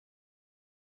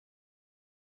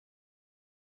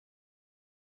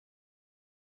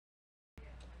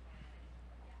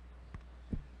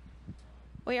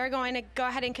We are going to go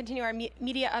ahead and continue our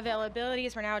media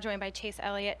availabilities. We're now joined by Chase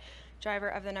Elliott, driver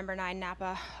of the number 9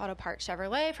 Napa Auto Parts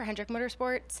Chevrolet for Hendrick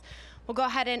Motorsports. We'll go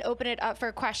ahead and open it up for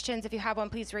questions. If you have one,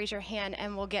 please raise your hand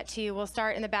and we'll get to you. We'll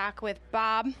start in the back with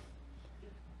Bob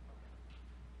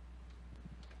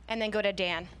and then go to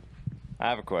Dan. I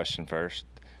have a question first.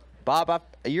 Bob,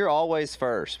 you're always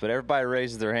first, but everybody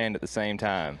raises their hand at the same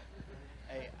time.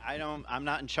 Hey, I'm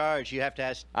not in charge. You have to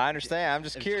ask. I understand. I'm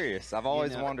just curious. I've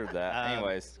always wondered that.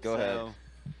 Anyways, go ahead.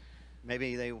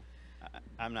 Maybe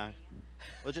I'm not.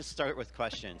 We'll just start with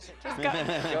questions. Just go.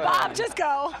 Bob, just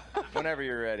go. Whenever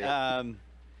you're ready. I'm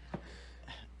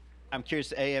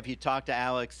curious, A, have you talked to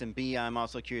Alex? And B, I'm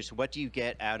also curious, what do you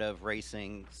get out of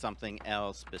racing something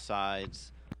else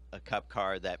besides a cup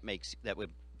car that would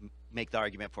make the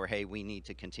argument for, hey, we need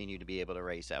to continue to be able to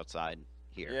race outside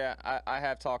here? Yeah, I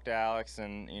have talked to Alex,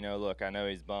 and, look, I know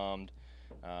he's bummed.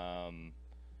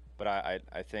 But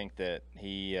I think that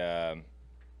he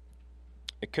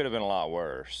it could have been a lot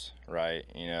worse, right?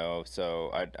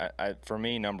 So for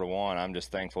me, number one, I'm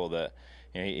just thankful that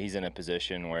he's in a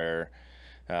position where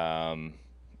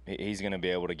he's going to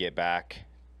be able to get back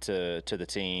to the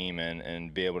team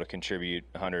and be able to contribute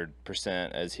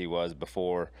 100% as he was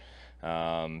before.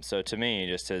 So to me,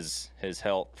 just his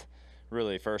health,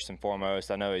 really first and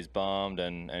foremost. I know he's bummed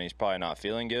and he's probably not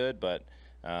feeling good, but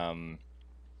I'm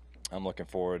looking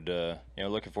forward to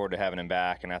having him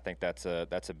back, and I think that's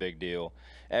a big deal.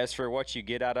 As for what you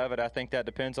get out of it, I think that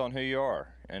depends on who you are,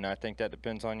 and I think that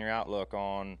depends on your outlook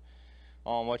on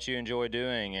what you enjoy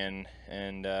doing and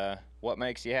what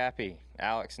makes you happy.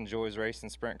 Alex enjoys racing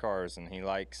sprint cars, and he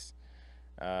likes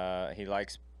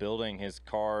building his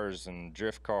cars and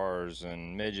drift cars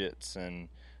and midgets and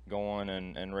going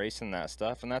and racing that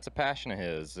stuff, and that's a passion of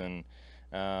his. And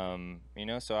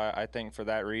so I think for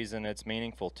that reason it's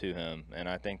meaningful to him, and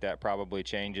I think that probably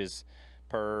changes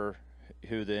per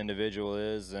who the individual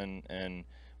is and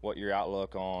what your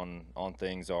outlook on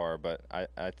things are. But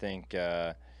I think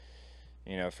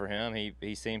for him,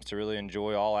 he seems to really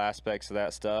enjoy all aspects of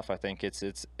that stuff. I think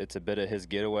it's a bit of his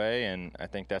getaway, and I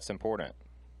think that's important.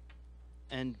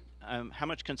 And how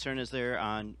much concern is there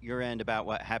on your end about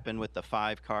what happened with the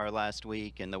 5 car last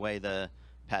week and the way the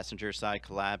passenger side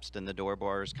collapsed and the door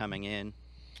bars coming in?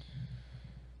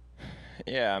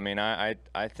 Yeah, I mean, I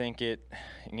think it's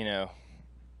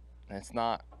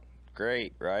not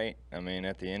great, right? I mean,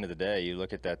 at the end of the day, you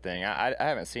look at that thing. I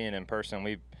haven't seen it in person.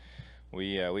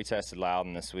 We tested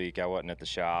Loudon this week. I wasn't at the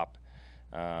shop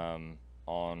on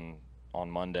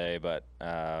Monday, but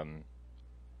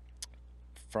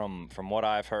from what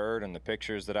I've heard and the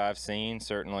pictures that I've seen,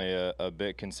 certainly a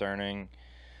bit concerning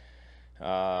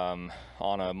on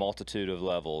a multitude of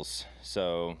levels.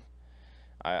 So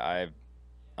I'm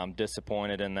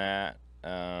disappointed in that.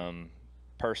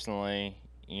 Personally,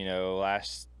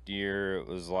 last year it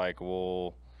was like,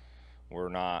 well, we're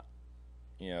not,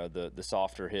 the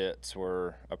softer hits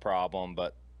were a problem,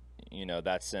 but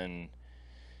that's in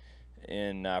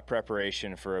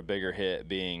preparation for a bigger hit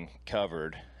being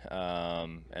covered.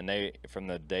 And from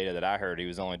the data that I heard, he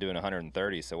was only doing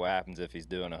 130. So what happens if he's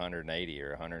doing 180 or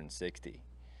 160?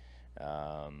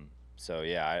 So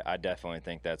yeah, I definitely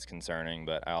think that's concerning,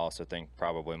 but I also think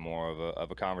probably more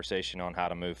of a conversation on how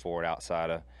to move forward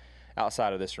outside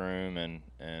of this room, and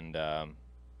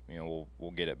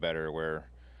we'll get it better where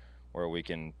we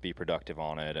can be productive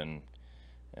on it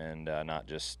and not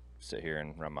just sit here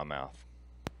and run my mouth.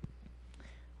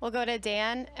 We'll go to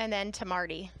Dan and then to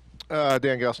Marty. Dan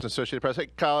Gelston, Associated Press. Hey,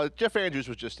 Kyle, Jeff Andrews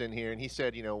was just in here, and he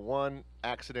said, 1,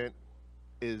 accident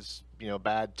is,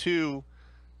 bad. 2,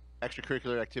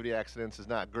 extracurricular activity accidents is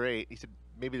not great. He said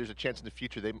maybe there's a chance in the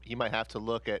future he might have to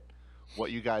look at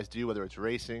what you guys do, whether it's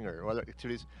racing or other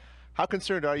activities. How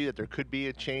concerned are you that there could be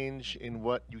a change in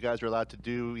what you guys are allowed to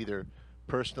do, either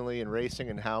personally in racing,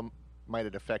 and how might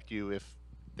it affect you if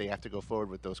they have to go forward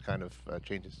with those kind of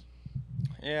changes?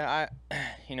 Yeah,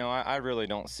 I really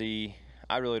don't see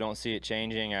it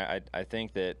changing. I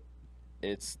think that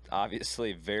it's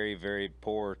obviously very, very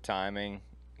poor timing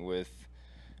with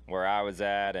where I was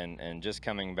at and just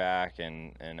coming back,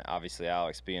 and obviously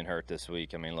Alex being hurt this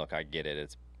week. I mean, look, I get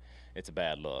it. It's a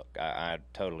bad look. I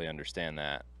totally understand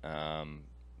that.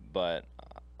 But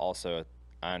also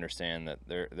I understand that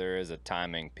there is a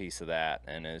timing piece of that,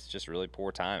 and it's just really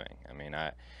poor timing. I mean,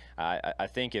 I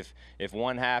think if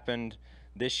one happened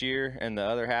this year and the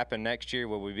other happened next year,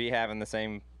 will we be having the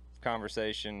same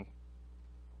conversation?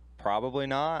 Probably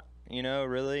not,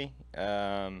 really.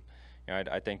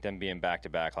 I think them being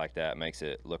back-to-back like that makes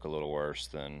it look a little worse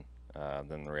than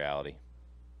the reality.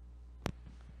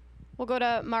 We'll go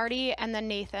to Marty and then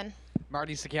Nathan.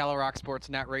 Marty Sakala, Rock Sports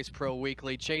Net Race Pro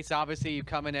Weekly. Chase, obviously you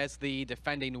come in as the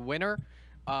defending winner.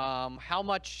 How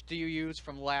much do you use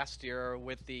from last year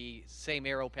with the same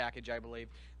aero package, I believe,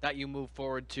 that you move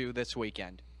forward to this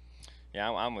weekend?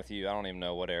 Yeah, I'm with you. I don't even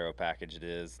know what aero package it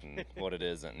is and what it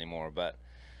isn't anymore. But,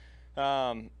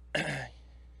 yeah,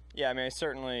 I mean,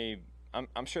 certainly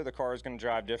I'm sure the car is going to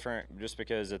drive different just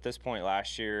because at this point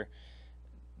last year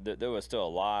there was still a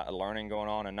lot of learning going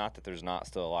on, and not that there's not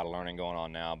still a lot of learning going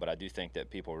on now, but I do think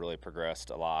that people really progressed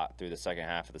a lot through the second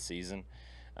half of the season.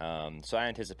 So I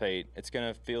anticipate it's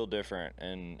going to feel different,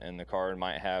 and the car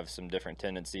might have some different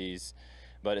tendencies,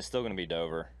 but it's still going to be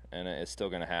Dover, and it's still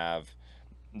going to have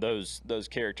those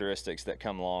characteristics that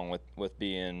come along with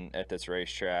being at this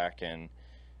racetrack and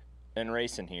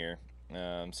racing here.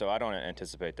 So I don't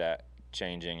anticipate that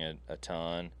changing a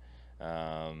ton.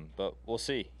 But we'll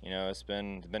see. You know, it's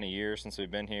been a year since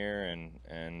we've been here,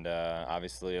 and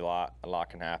obviously a lot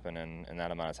can happen in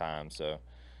that amount of time. So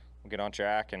we'll get on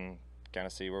track and kind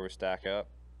of see where we stack up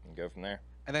and go from there.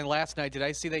 And then last night, did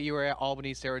I see that you were at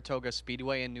Albany Saratoga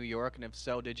Speedway in New York? And if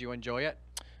so, did you enjoy it?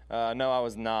 No, I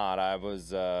was not. I was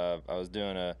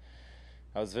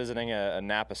visiting a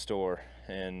Napa store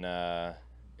in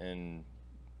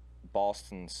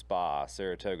Boston Spa,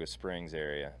 Saratoga Springs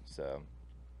area. So.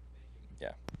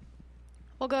 Yeah.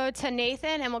 We'll go to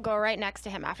Nathan, and we'll go right next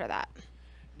to him after that.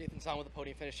 Nathan's on with the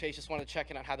podium finish. Chase, just wanted to check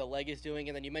in on how the leg is doing,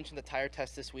 and then you mentioned the tire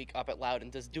test this week up at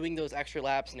Loudon. Does doing those extra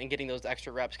laps and getting those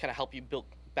extra reps kind of help you build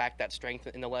back that strength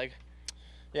in the leg?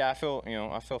 Yeah, I feel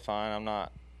fine. I'm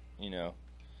not,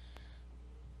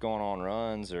 going on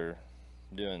runs or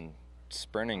doing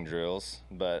sprinting drills,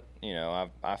 but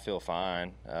I feel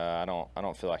fine. I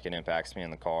don't feel like it impacts me in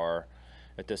the car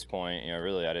at this point.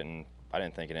 Really, I didn't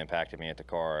think it impacted me in the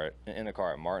car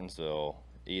at Martinsville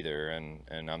either,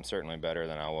 and I'm certainly better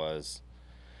than I was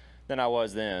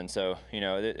then. So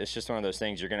it's just one of those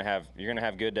things. You're gonna have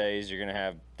good days. You're gonna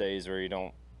have days where you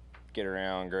don't get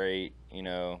around great.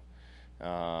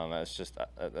 That's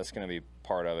gonna be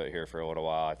part of it here for a little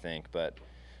while, I think. But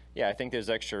yeah, I think those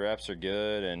extra reps are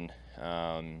good, and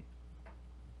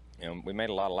we made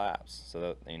a lot of laps, so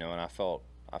that, and I felt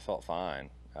fine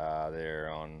there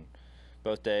on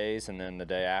both days, and then the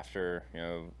day after,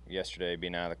 yesterday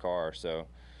being out of the car. So,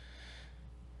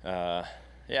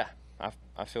 yeah,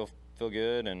 I feel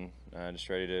good, and just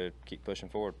ready to keep pushing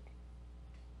forward.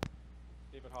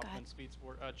 David Hoffman, Speed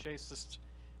Sport. Chase, just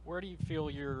where do you feel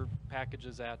your package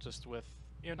is at, just with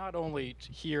not only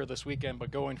here this weekend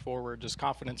but going forward, just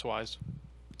confidence-wise?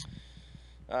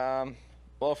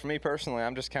 Well, for me personally,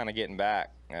 I'm just kind of getting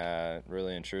back,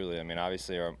 really and truly. I mean,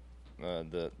 obviously,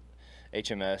 the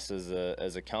HMS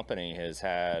as a company has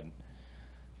had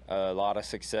a lot of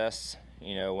success.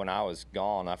 When I was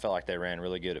gone, I felt like they ran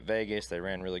really good at Vegas. They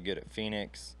ran really good at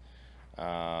Phoenix.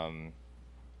 I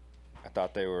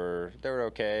thought they were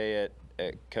okay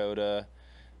at COTA.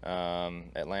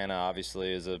 Atlanta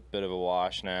obviously is a bit of a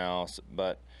wash now,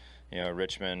 but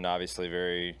Richmond obviously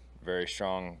very, very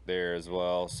strong there as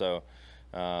well. So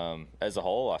as a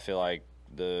whole, I feel like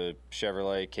the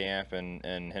Chevrolet camp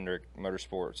and Hendrick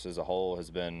Motorsports as a whole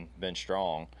has been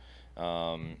strong.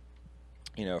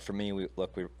 For me, we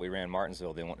ran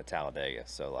Martinsville, then went to Talladega.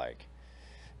 So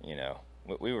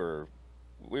we were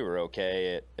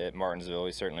okay at Martinsville.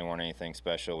 We certainly weren't anything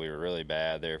special. We were really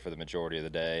bad there for the majority of the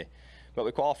day, but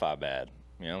we qualified bad.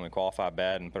 We qualified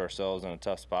bad and put ourselves in a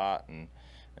tough spot, and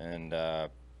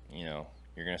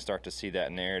you're going to start to see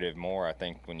that narrative more. I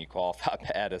think when you qualify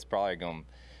bad, it's probably going to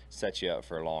set you up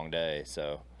for a long day.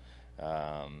 So,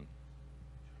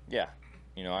 yeah,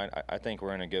 I think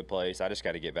we're in a good place. I just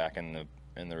got to get back in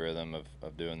the rhythm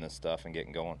of doing this stuff and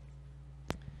getting going.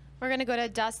 We're going to go to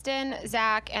Dustin,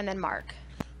 Zach, and then Mark.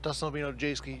 Dustin Albino,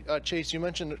 Jayski. Chase, you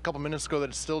mentioned a couple minutes ago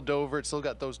that it's still Dover. It's still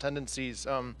got those tendencies.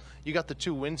 You got the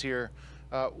 2 wins here.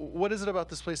 What is it about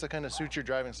this place that kind of suits your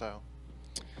driving style?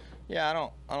 Yeah, I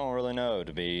don't really know,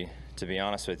 to be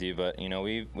honest with you, but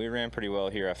we ran pretty well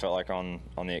here. I felt like on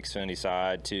the Xfinity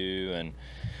side too,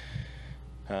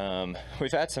 and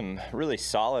we've had some really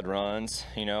solid runs,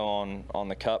 on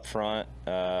the Cup front.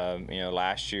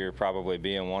 Last year probably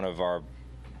being one of our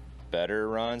better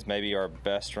runs, maybe our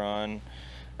best run.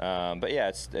 But yeah,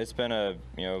 it's been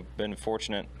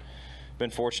been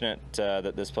fortunate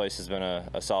that this place has been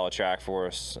a solid track for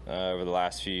us over the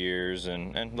last few years,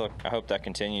 and look, I hope that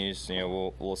continues.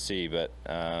 We'll see, but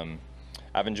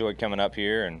I've enjoyed coming up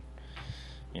here, and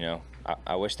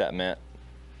I wish that meant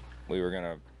we were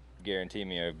gonna guarantee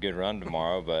me a good run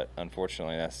tomorrow, but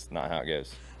unfortunately that's not how it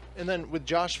goes. And then with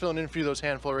Josh filling in for you those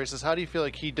handful of races, how do you feel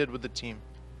like he did with the team?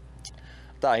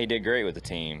 I thought he did great with the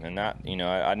team, and that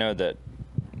I know that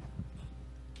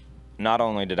not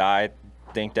only did I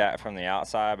think that from the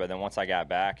outside, but then once I got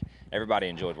back, everybody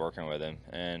enjoyed working with him.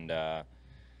 And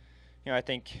you know, I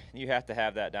think you have to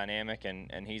have that dynamic,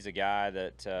 and he's a guy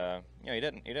that you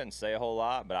know, he doesn't say a whole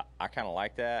lot, but I kind of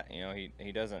like that. You know,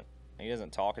 he doesn't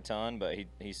talk a ton, but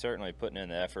he's certainly putting in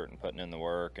the effort and putting in the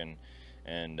work and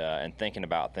thinking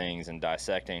about things and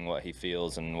dissecting what he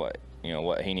feels and what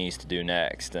he needs to do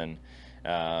next. And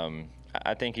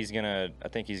I think he's gonna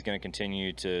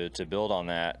continue to build on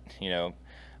that. You know,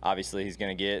 obviously he's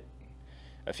gonna get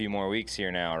a few more weeks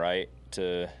here now, right,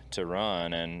 to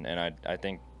run, and I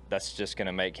think that's just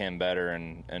gonna make him better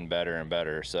and better and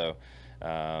better. So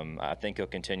I think he'll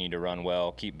continue to run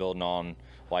well, keep building on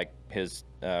like his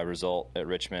result at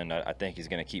Richmond. I think he's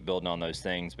gonna keep building on those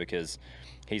things because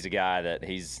he's a guy that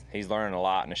he's learning a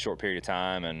lot in a short period of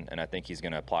time, and I think he's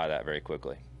gonna apply that very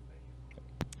quickly.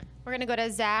 We're going to go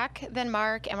to Zach, then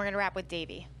Mark, and we're going to wrap with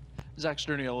Davey. Zach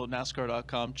Sterniel,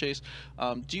 NASCAR.com. Chase,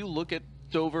 do you look at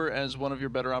Dover as one of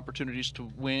your better opportunities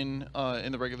to win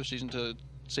in the regular season to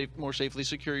more safely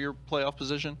secure your playoff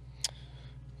position?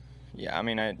 Yeah, I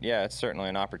mean, yeah, it's certainly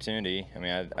an opportunity. I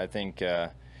mean, I think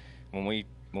when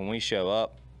we show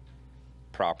up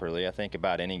properly, I think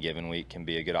about any given week can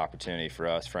be a good opportunity for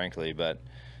us, frankly. But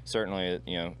certainly,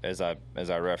 you know, as I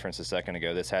referenced a second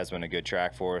ago, this has been a good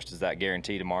track for us. Does that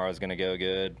guarantee tomorrow is going to go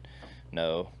good?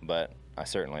 No, but I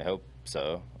certainly hope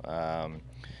so.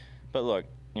 But look,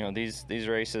 you know, these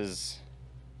races,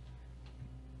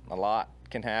 a lot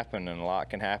can happen, and a lot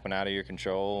can happen out of your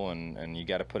control, and you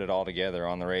got to put it all together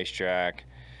on the racetrack,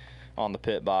 on the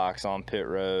pit box, on pit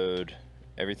road.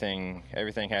 Everything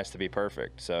has to be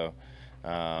perfect. So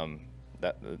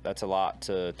that's a lot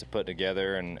to put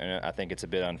together, and I think it's a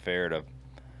bit unfair to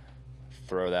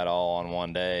throw that all on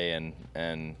one day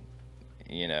and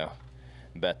you know,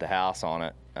 bet the house on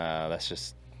it. That's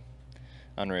just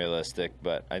unrealistic.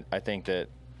 But I think that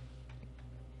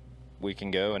we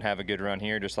can go and have a good run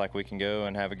here, just like we can go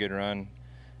and have a good run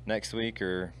next week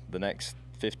or the next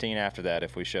 15 after that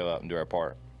if we show up and do our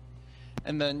part.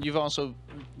 And then you've also,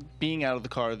 being out of the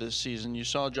car this season, you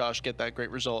saw Josh get that great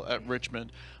result at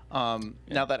Richmond.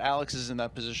 Now that Alex is in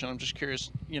that position, I'm just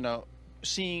curious, you know,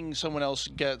 seeing someone else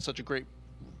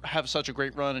have such a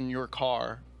great run in your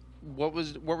car, what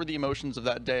were the emotions of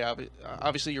that day?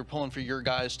 Obviously, you're pulling for your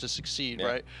guys to succeed, yeah,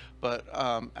 right? But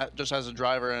just as a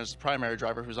driver and as the primary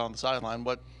driver who's on the sideline,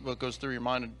 what goes through your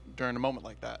mind during a moment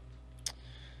like that?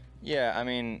 Yeah, I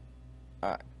mean,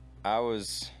 I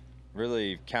was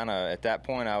really kind of at that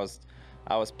point. I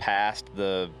was past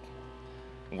the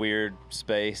weird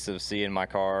space of seeing my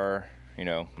car. You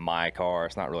know, my car.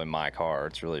 It's not really my car.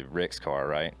 It's really Rick's car,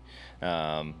 right?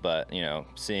 But you know,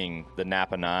 seeing the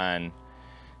Napa 9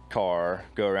 car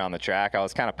go around the track, I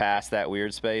was kind of past that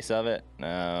weird space of it,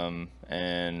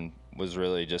 and was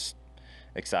really just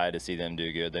excited to see them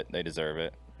do good. They deserve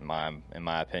it, in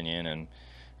my opinion.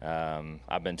 And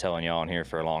I've been telling y'all in here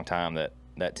for a long time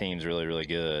that team's really, really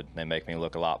good. They make me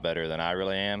look a lot better than I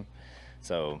really am.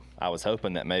 So I was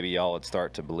hoping that maybe y'all would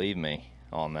start to believe me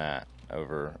on that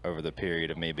over the period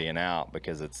of me being out,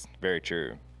 because it's very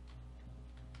true.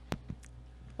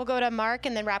 We'll go to Mark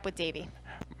and then wrap with Davey.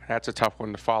 That's a tough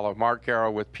one to follow. Mark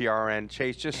Garrow with PRN.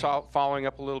 Chase, just following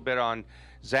up a little bit on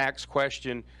Zach's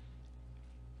question,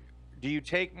 do you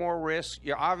take more risks?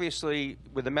 You're obviously,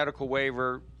 with the medical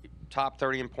waiver, top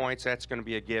 30 in points, that's going to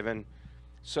be a given.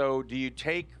 So do you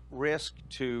take risk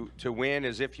to win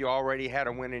as if you already had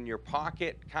a win in your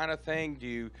pocket kind of thing? Do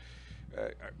you,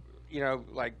 you know,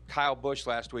 like Kyle Busch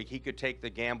last week, he could take the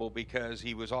gamble because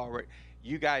he was already –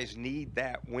 you guys need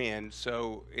that win.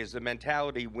 So is the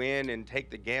mentality win and take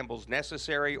the gambles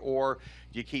necessary, or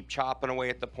do you keep chopping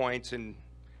away at the points and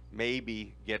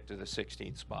maybe get to the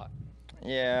 16th spot?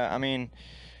 Yeah, I mean,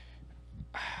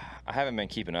 I haven't been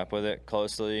keeping up with it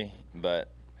closely,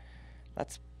 but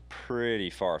that's pretty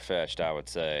far-fetched, I would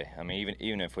say. I mean,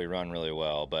 even if we run really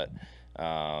well, but you're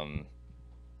 120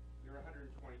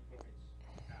 points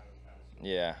out of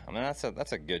yeah, I mean,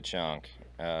 that's a good chunk.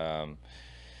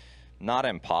 Not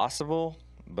impossible,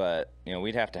 but you know,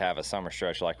 we'd have to have a summer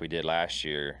stretch like we did last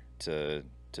year to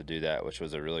do that, which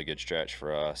was a really good stretch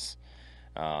for us.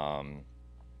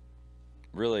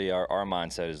 Really, our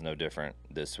mindset is no different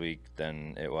this week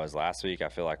than it was last week. I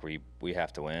feel like we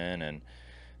have to win,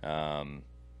 and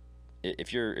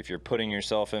if you're putting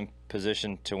yourself in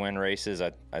position to win races,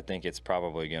 I think it's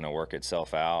probably going to work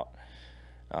itself out.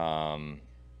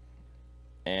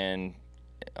 And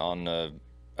on the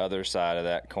other side of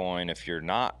that coin, if you're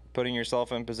not putting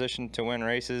yourself in position to win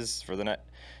races for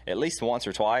at least once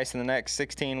or twice in the next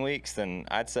 16 weeks, then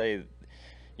I'd say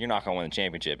you're not going to win the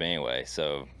championship anyway.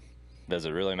 So does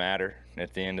it really matter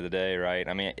at the end of the day, right?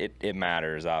 I mean, it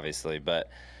matters, obviously, but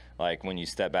like when you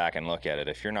step back and look at it,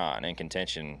 if you're not in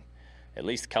contention at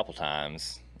least a couple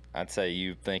times, I'd say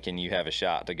you thinking you have a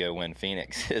shot to go win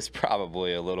Phoenix is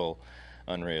probably a little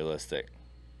unrealistic.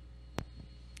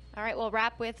 All right, we'll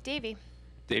wrap with Davey.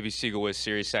 Davey Siegel with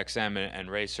SiriusXM and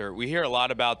Racer. We hear a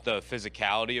lot about the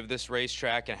physicality of this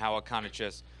racetrack and how it kind of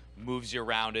just moves you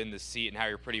around in the seat and how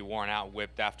you're pretty worn out and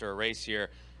whipped after a race here.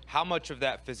 How much of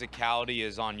that physicality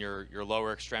is on your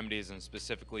lower extremities and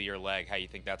specifically your leg? How you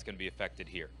think that's going to be affected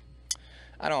here?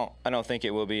 I don't think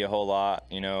it will be a whole lot.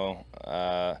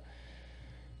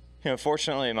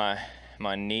 Fortunately,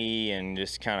 my knee and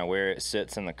just kind of where it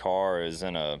sits in the car is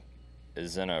in a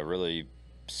really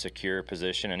secure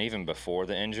position. And even before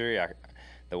the injury,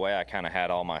 the way I kind of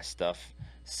had all my stuff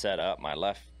set up, my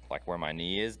left, like where my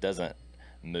knee is, doesn't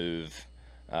move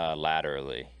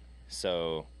laterally.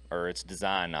 So, or it's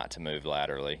designed not to move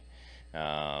laterally.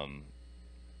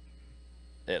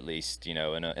 At least, in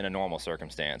a normal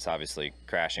circumstance. Obviously,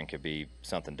 crashing could be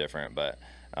something different, but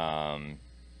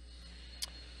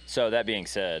so that being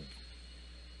said,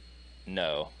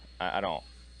 no, I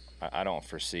don't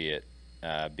foresee it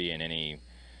being any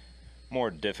more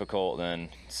difficult than,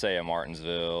 say, a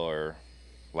Martinsville or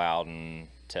Loudon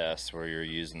test where you're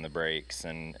using the brakes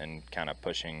and kind of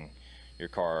pushing your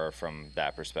car from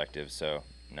that perspective. So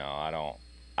no, I don't.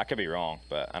 I could be wrong,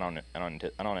 but I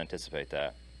don't anticipate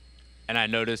that. And I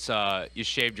noticed you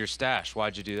shaved your stash.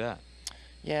 Why'd you do that?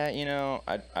 Yeah,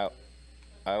 I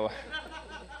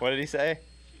what did he say?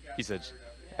 He said,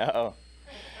 oh,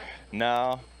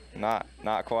 no, not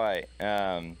quite.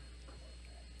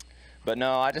 But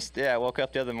no, I woke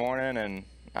up the other morning and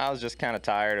I was just kind of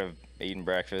tired of eating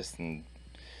breakfast and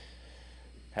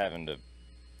having to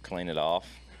clean it off.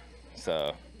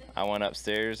 So I went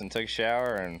upstairs and took a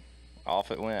shower and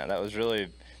off it went.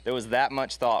 There was that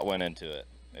much thought went into it.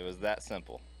 It was that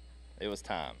simple. It was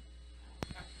time.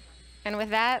 And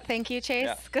with that, thank you, Chase.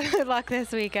 Yeah. Good luck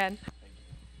this weekend.